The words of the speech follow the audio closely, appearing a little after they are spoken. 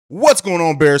What's going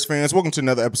on, Bears fans? Welcome to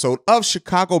another episode of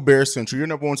Chicago Bears Central, your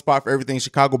number one spot for everything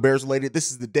Chicago Bears related.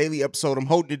 This is the daily episode. I'm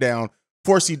holding it down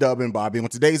for C-Dub and Bobby. On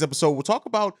today's episode, we'll talk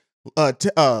about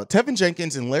Teven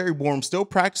Jenkins and Larry Borom still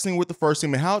practicing with the first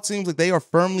team and how it seems like they are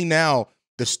firmly now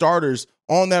the starters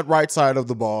on that right side of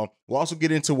the ball. We'll also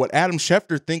get into what Adam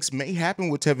Schefter thinks may happen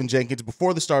with Teven Jenkins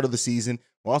before the start of the season.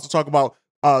 We'll also talk about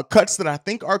cuts that I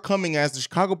think are coming as the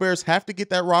Chicago Bears have to get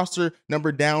that roster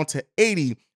number down to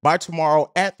 80 by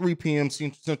tomorrow at 3 p.m.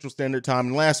 Central Standard Time.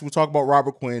 And last, we'll talk about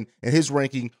Rober Quinn and his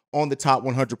ranking on the top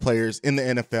 100 players in the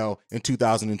NFL in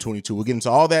 2022. We'll get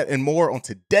into all that and more on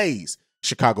today's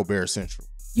Chicago Bears Central.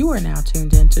 You are now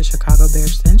tuned in to Chicago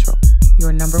Bears Central,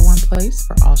 your number one place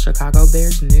for all Chicago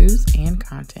Bears news and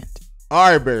content.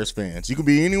 All right, Bears fans, you could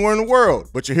be anywhere in the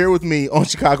world, but you're here with me on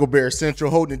Chicago Bears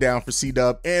Central, holding it down for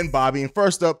C-Dub and Bobby. And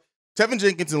first up, Teven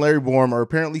Jenkins and Larry Borom are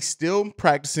apparently still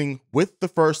practicing with the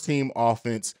first team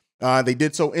offense. They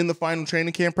did so in the final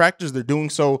training camp practice. They're doing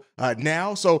so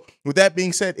now. So with that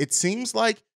being said, it seems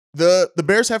like the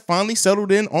Bears have finally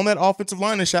settled in on that offensive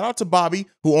line. And shout out to Bobby,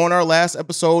 who on our last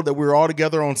episode that we were all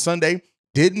together on Sunday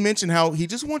did mention how he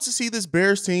just wants to see this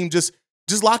Bears team just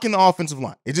lock in the offensive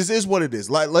line. It just is what it is.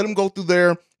 Let them go through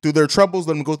their troubles,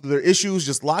 let them go through their issues,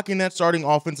 just lock in that starting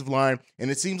offensive line. And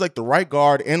it seems like the right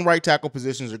guard and right tackle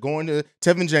positions are going to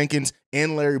Teven Jenkins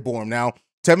and Larry Borom. Now,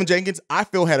 Teven Jenkins, I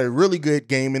feel, had a really good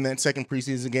game in that second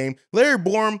preseason game. Larry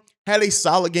Borom had a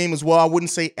solid game as well. I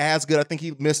wouldn't say as good. I think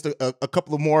he missed a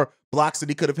couple of more blocks that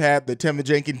he could have had that Teven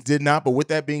Jenkins did not. But with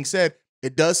that being said,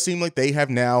 it does seem like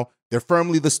they're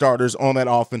firmly the starters on that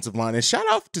offensive line. And shout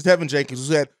out to Teven Jenkins,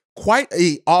 who had quite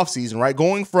a offseason, right?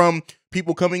 Going from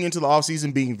people coming into the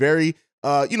offseason being very,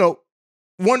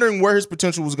 wondering where his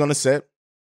potential was going to set,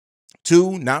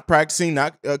 to not practicing,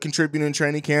 not contributing in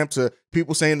training camp, to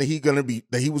people saying that he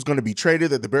was going to be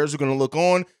traded, that the Bears were going to look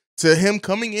on, to him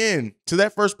coming in to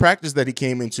that first practice that he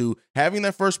came into, having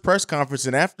that first press conference,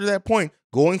 and after that point,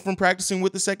 going from practicing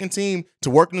with the second team to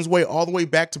working his way all the way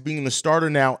back to being the starter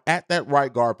now at that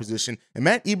right guard position. And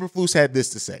Matt Eberflus had this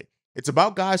to say: it's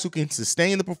about guys who can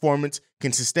sustain the performance,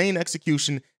 can sustain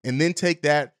execution, and then take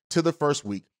that to the first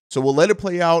week. So we'll let it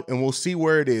play out and we'll see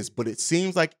where it is. But it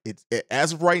seems like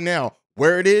as of right now,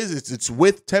 where it is, it's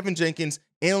with Teven Jenkins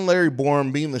and Larry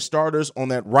Borom being the starters on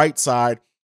that right side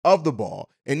of the ball.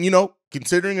 And,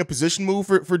 considering a position move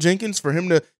for Jenkins, for him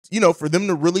to, for them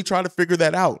to really try to figure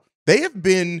that out, they have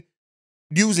been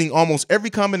using almost every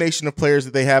combination of players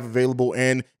that they have available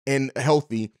and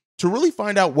healthy to really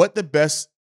find out what the best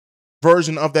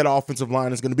version of that offensive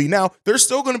line is going to be. Now, there's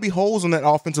still going to be holes in that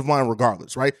offensive line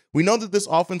regardless, right? We know that this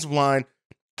offensive line,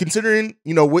 considering,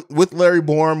 with Larry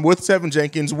Borom, with Teven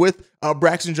Jenkins, with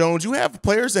Braxton Jones, you have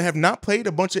players that have not played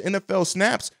a bunch of NFL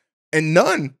snaps, and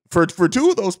none for two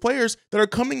of those players that are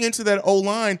coming into that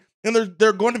O-line, and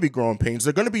they're going to be growing pains.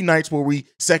 They're going to be nights where we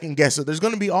second guess it. There's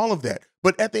going to be all of that.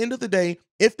 But at the end of the day,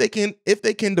 if they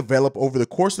can develop over the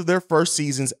course of their first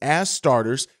seasons as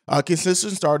starters,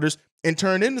 consistent starters, and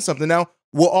turn into something. Now,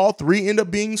 will all three end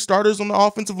up being starters on the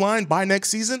offensive line by next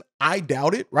season? I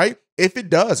doubt it, right? If it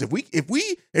does,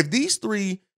 if these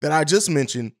three that I just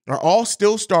mentioned are all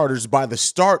still starters by the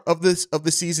start of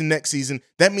the season next season,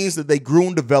 that means that they grew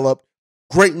and developed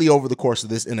greatly over the course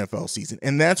of this NFL season.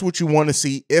 And that's what you want to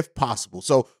see if possible.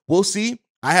 So we'll see.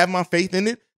 I have my faith in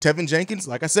it. Teven Jenkins,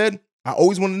 like I said, I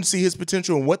always wanted to see his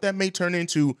potential and what that may turn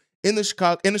into in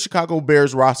the Chicago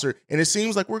Bears roster, and it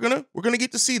seems like we're gonna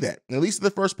get to see that, at least in the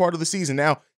first part of the season.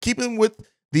 Now, keeping with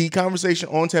the conversation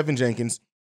on Teven Jenkins,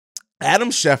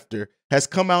 Adam Schefter has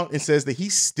come out and says that he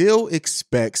still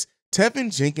expects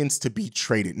Teven Jenkins to be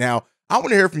traded. Now, I want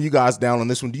to hear from you guys down on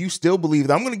this one. Do you still believe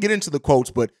that? I'm going to get into the quotes,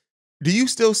 but do you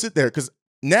still sit there? Because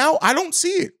now I don't see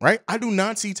it, right? I do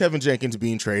not see Teven Jenkins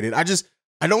being traded.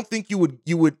 I don't think you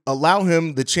would allow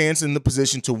him the chance in the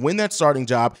position to win that starting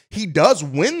job. He does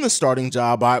win the starting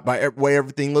job by the way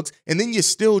everything looks, and then you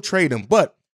still trade him.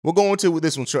 But we'll go into with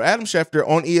this one. So Adam Schefter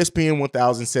on ESPN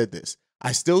 1000 said this: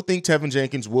 I still think Teven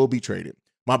Jenkins will be traded.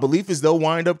 My belief is they'll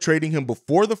wind up trading him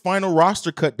before the final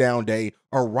roster cut down day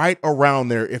or right around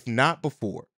there, if not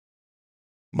before.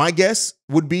 My guess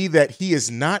would be that he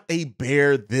is not a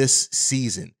Bear this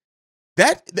season.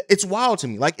 It's wild to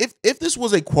me. Like, if this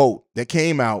was a quote that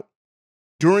came out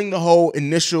during the whole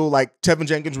initial, Teven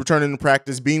Jenkins returning to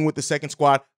practice, being with the second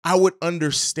squad, I would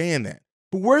understand that.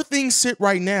 But where things sit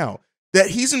right now, that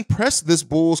he's impressed this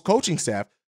Bears coaching staff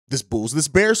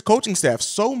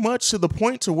so much to the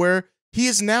point to where he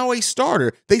is now a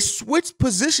starter. They switched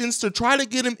positions to try to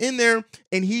get him in there,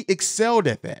 and he excelled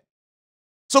at that.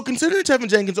 So considering Teven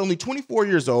Jenkins only 24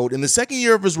 years old in the second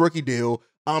year of his rookie deal,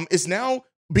 is now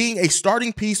being a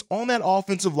starting piece on that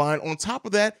offensive line. On top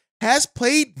of that, has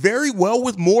played very well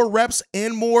with more reps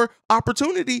and more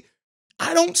opportunity.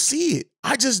 I don't see it.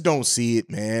 I just don't see it,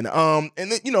 man. And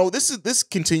this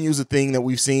continues a thing that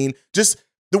we've seen. Just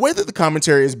the way that the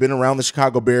commentary has been around the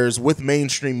Chicago Bears with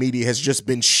mainstream media has just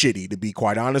been shitty, to be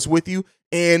quite honest with you.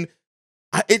 And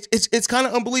it's kind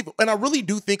of unbelievable. And I really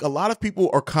do think a lot of people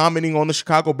are commenting on the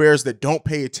Chicago Bears that don't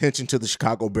pay attention to the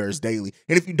Chicago Bears daily.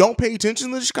 And if you don't pay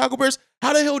attention to the Chicago Bears,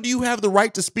 how the hell do you have the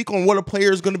right to speak on what a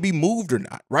player is going to be moved or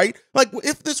not, right? Like,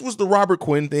 if this was the Rober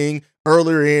Quinn thing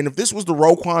earlier if this was the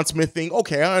Roquan Smith thing,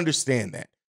 okay, I understand that.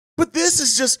 But this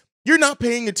is just, you're not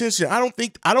paying attention. I don't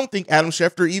think Adam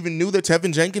Schefter even knew that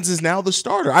Teven Jenkins is now the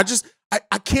starter. I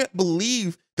can't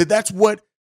believe that's what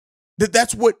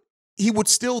he would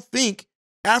still think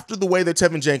after the way that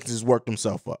Teven Jenkins has worked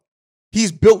himself up.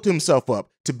 He's built himself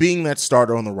up to being that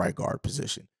starter on the right guard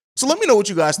position. So let me know what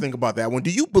you guys think about that one.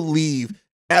 Do you believe,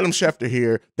 Adam Schefter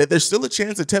here, that there's still a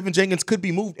chance that Teven Jenkins could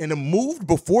be moved and moved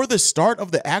before the start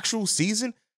of the actual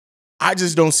season? I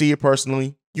just don't see it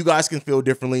personally. You guys can feel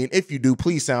differently. And if you do,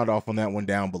 please sound off on that one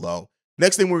down below.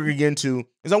 Next thing we're going to get into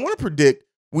is I want to predict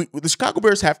the Chicago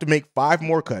Bears have to make 5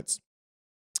 more cuts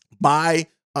by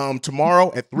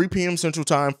tomorrow at 3 p.m. Central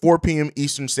Time, 4 p.m.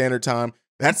 Eastern Standard Time.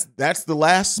 That's the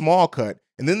last small cut.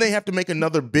 And then they have to make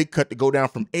another big cut to go down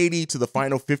from 80 to the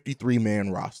final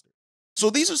 53-man roster. So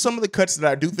these are some of the cuts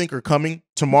that I do think are coming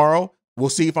tomorrow. We'll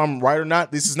see if I'm right or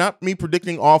not. This is not me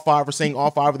predicting all 5 or saying all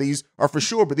 5 of these are for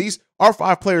sure, but these are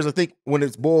 5 players I think when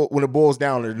it boils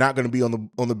down, they're not going to be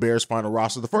on the Bears' final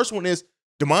roster. The first one is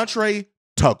Demontre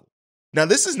Tuggle. Now,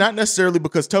 this is not necessarily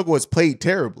because Tuggle has played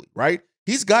terribly, right?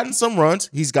 He's gotten some runs.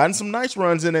 He's gotten some nice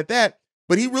runs in at that,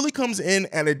 but he really comes in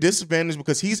at a disadvantage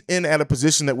because he's in at a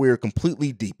position that we are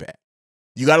completely deep at.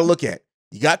 You got to look at,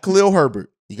 you got Khalil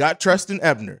Herbert, you got Treston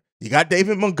Ebner, you got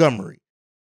David Montgomery.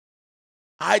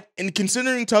 And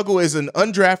considering Tuggle is an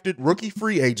undrafted rookie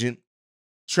free agent,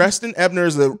 Treston Ebner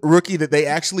is a rookie that they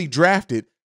actually drafted,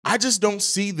 I just don't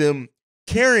see them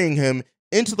carrying him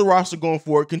into the roster going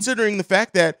forward, considering the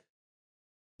fact that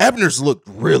Ebner's looked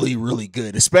really, really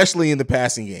good, especially in the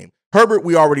passing game. Herbert,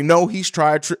 we already know he's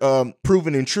tried,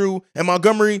 proven and true. And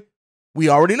Montgomery, we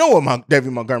already know what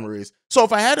David Montgomery is. So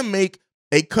if I had to make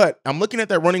a cut, I'm looking at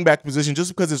that running back position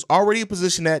just because it's already a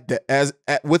position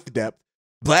with depth.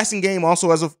 Blasting game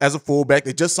also as a fullback.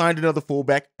 They just signed another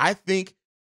fullback. I think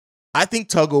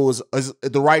Tuggle is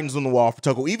the writings on the wall for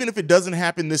Tuggle. Even if it doesn't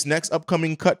happen this next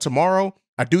upcoming cut tomorrow,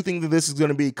 I do think that this is going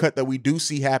to be a cut that we do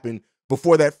see happen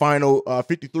before that final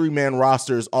 53-man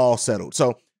roster is all settled.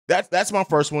 So that's my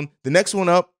first one. The next one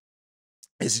up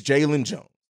is Jalen Jones.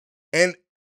 And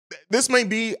this may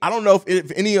be, I don't know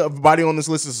if anybody on this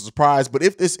list is a surprise, but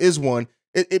if this is one,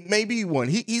 it may be one.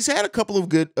 He's had a couple of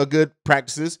good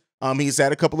practices. He's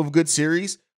had a couple of good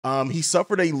series. He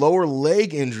suffered a lower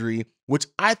leg injury, which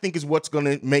I think is what's going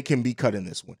to make him be cut in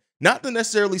this one. Not to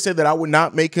necessarily say that I would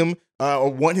not make him or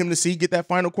want him to get that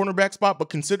final cornerback spot, but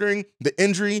considering the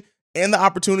injury and the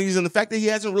opportunities and the fact that he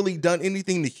hasn't really done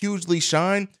anything to hugely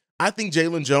shine, I think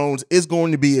Jalen Jones is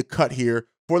going to be a cut here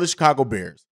for the Chicago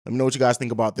Bears. Let me know what you guys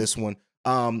think about this one.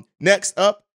 Next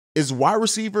up is wide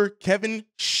receiver Kevin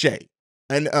Shea.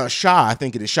 And Shaw, I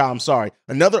think it is Shaw, I'm sorry.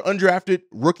 Another undrafted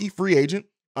rookie free agent.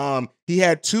 He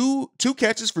had two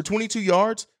catches for 22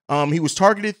 yards. He was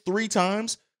targeted 3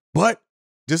 times, but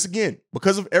just again,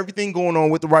 because of everything going on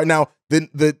with the right now,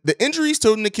 the injuries to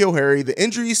N'Keal Harry, the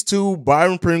injuries to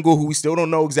Byron Pringle, who we still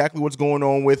don't know exactly what's going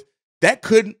on with, that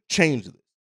could change this.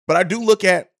 But I do look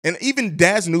at, and even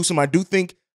Daz Newsome, I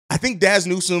think Daz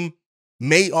Newsome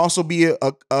may also be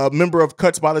a member of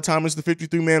cuts by the time it's the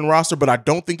 53-man roster, but I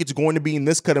don't think it's going to be in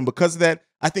this cut. And because of that,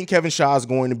 I think Kevin Shaw is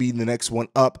going to be the next one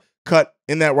up, cut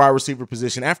in that wide receiver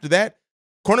position. After that,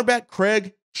 cornerback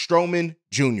Craig Stroman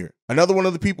Jr., another one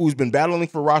of the people who's been battling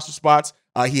for roster spots.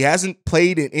 He hasn't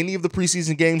played in any of the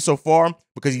preseason games so far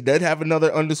because he did have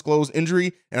another undisclosed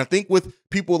injury. And I think with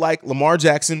people like Lamar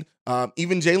Jackson,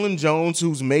 even Jalen Jones,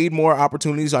 who's made more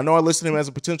opportunities. I know I listed him as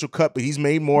a potential cut, but he's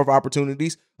made more of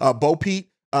opportunities. Bo Pete,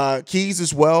 Haize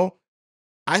as well.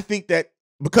 I think that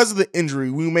because of the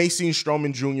injury, we may see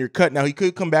Stroman Jr. cut. Now, he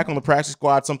could come back on the practice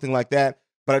squad, something like that.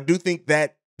 But I do think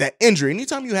that injury,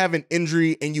 anytime you have an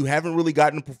injury and you haven't really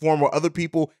gotten to perform or other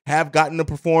people have gotten to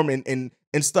perform and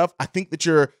stuff, I think that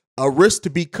you're a risk to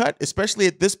be cut, especially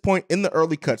at this point in the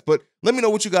early cuts. But let me know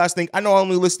what you guys think. I know I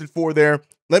only listed 4 there.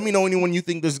 Let me know anyone you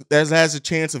think that has a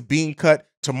chance of being cut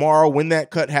tomorrow when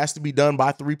that cut has to be done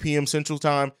by 3 p.m. Central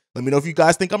Time. Let me know if you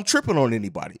guys think I'm tripping on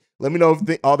anybody. Let me know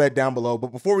all that down below.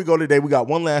 But before we go today, we got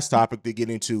one last topic to get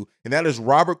into, and that is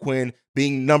Rober Quinn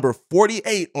being number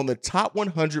 48 on the top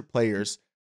 100 players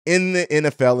in the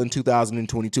NFL in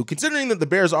 2022. Considering that the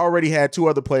Bears already had 2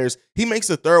 other players, he makes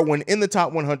the 3rd one in the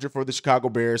top 100 for the Chicago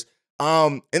Bears.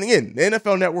 And again, the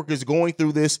NFL Network is going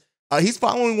through this. He's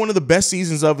following one of the best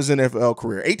seasons of his NFL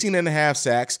career. 18.5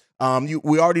 sacks.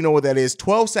 We already know what that is.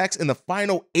 12 sacks in the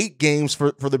final 8 games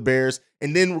for the Bears,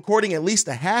 and then recording at least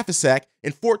a half a sack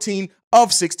in 14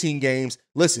 of 16 games.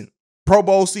 Listen, Pro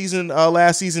Bowl season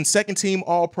last season, 2nd team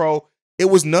All-Pro. It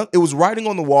was writing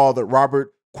on the wall that Rober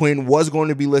Quinn was going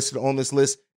to be listed on this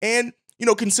list. And,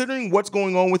 considering what's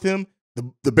going on with him,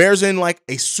 the Bears in like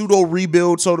a pseudo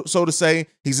rebuild, so to say.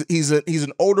 He's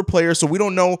an older player, so we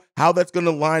don't know how that's going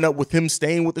to line up with him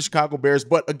staying with the Chicago Bears.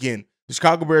 But again, the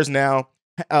Chicago Bears now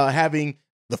having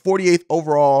the 48th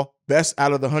overall best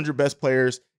out of the 100 best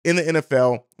players in the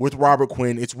NFL with Rober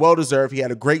Quinn. It's well-deserved. He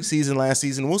had a great season last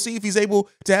season. We'll see if he's able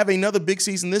to have another big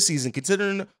season this season.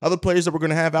 Considering other players that we're going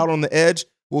to have out on the edge,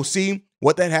 we'll see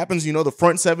what that happens. The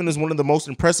front 7 is one of the most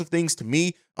impressive things to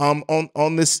me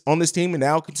on this team. And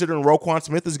now considering Roquan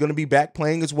Smith is going to be back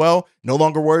playing as well, no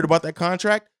longer worried about that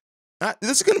contract,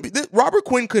 this is going to be Rober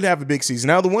Quinn could have a big season.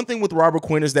 Now, the one thing with Rober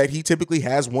Quinn is that he typically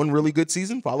has one really good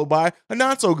season followed by a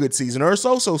not so good season or a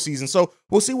so-so season. So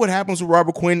we'll see what happens with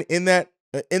Rober Quinn in that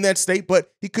state,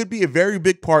 but he could be a very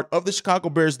big part of the Chicago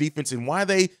Bears defense and why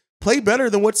they play better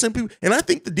than what some people. And I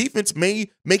think the defense may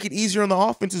make it easier on the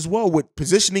offense as well with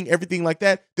positioning, everything like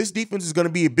that. This defense is going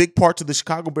to be a big part to the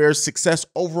Chicago Bears' success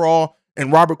overall,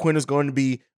 and Rober Quinn is going to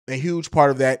be a huge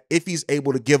part of that if he's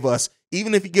able to give us,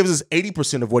 even if he gives us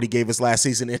 80% of what he gave us last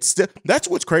season. It's still, that's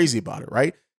what's crazy about it,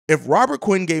 right? If Rober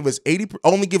Quinn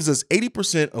only gives us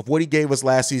 80% of what he gave us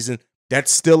last season,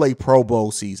 that's still a Pro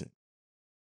Bowl season.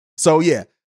 So yeah,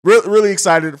 really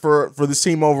excited for this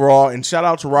team overall, and shout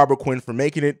out to Rober Quinn for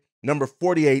making it number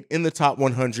 48 in the top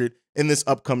 100 in this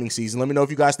upcoming season. Let me know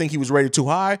if you guys think he was rated too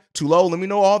high, too low. Let me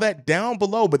know all that down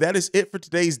below. But that is it for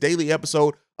today's daily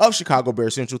episode of Chicago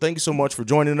Bears Central. Thank you so much for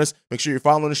joining us. Make sure you're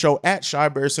following the show at Chi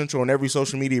Bears Central on every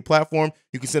social media platform.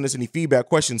 You can send us any feedback,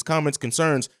 questions, comments,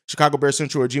 concerns,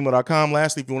 chicagobearscentral@gmail.com.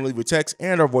 Lastly, if you want to leave a text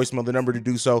and our voicemail, the number to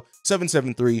do so,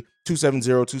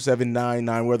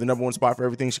 773-270-2799. We're the #1 spot for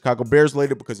everything Chicago Bears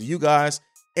related because of you guys.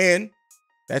 And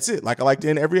that's it. Like I like to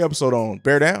end every episode on,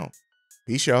 bear down.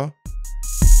 Peace, y'all.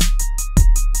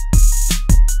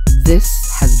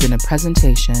 This has been a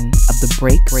presentation of the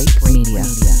Break Media.